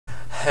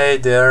Hey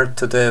there,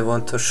 today I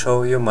want to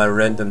show you my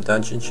random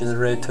dungeon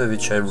generator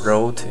which I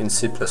wrote in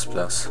C++.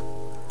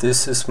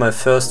 This is my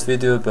first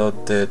video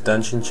about the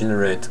dungeon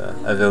generator.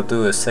 I will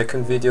do a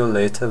second video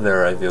later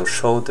where I will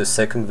show the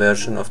second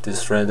version of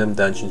this random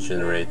dungeon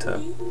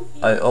generator.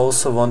 I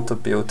also want to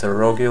build a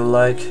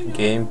roguelike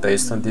game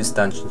based on this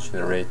dungeon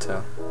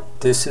generator.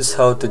 This is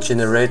how the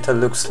generator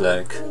looks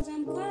like.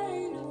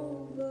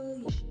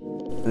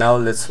 Now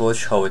let's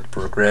watch how it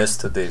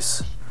progressed to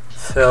this.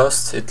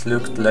 First it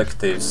looked like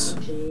this.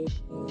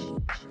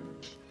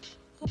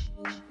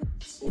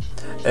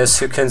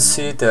 As you can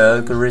see, the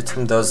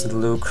algorithm doesn't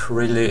look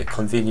really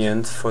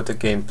convenient for the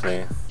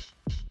gameplay.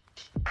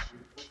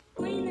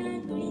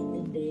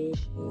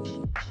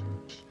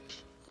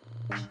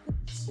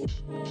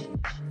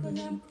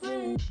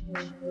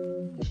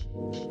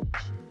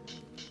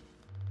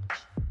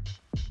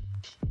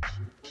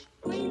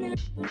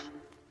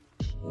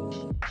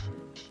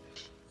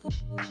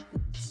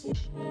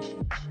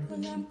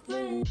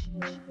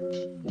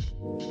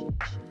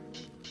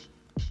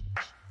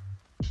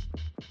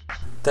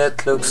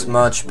 That looks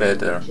much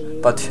better,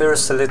 but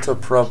here's a little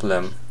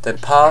problem. The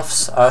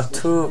paths are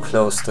too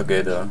close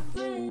together.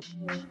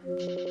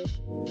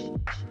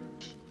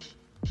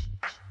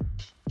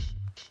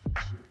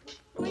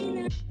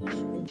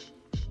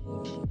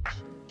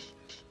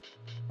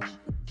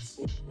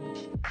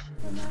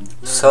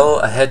 So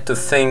I had to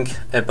think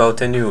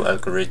about a new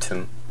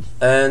algorithm,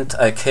 and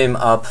I came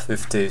up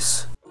with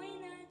this.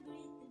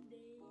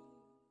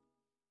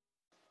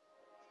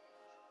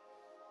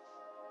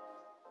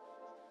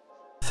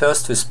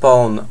 First we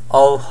spawn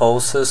all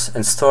houses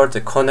and store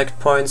the connect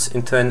points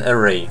into an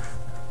array.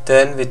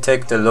 Then we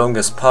take the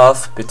longest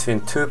path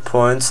between 2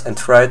 points and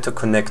try to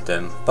connect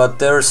them. But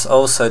there's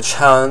also a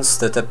chance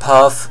that the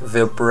path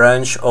will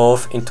branch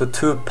off into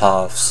 2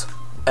 paths.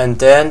 And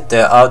then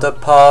the other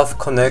path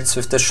connects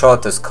with the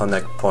shortest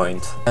connect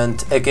point.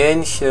 And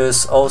again,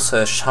 here's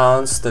also a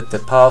chance that the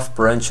path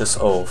branches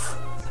off.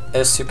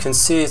 As you can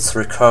see, it's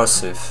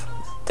recursive.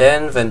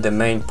 Then, when the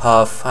main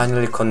path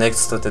finally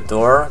connects to the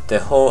door, the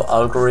whole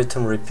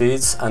algorithm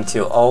repeats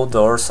until all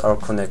doors are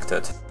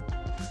connected.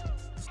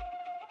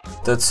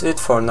 That's it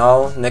for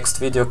now, next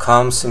video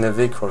comes in a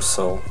week or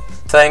so.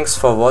 Thanks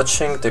for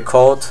watching, the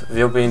code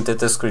will be in the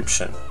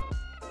description.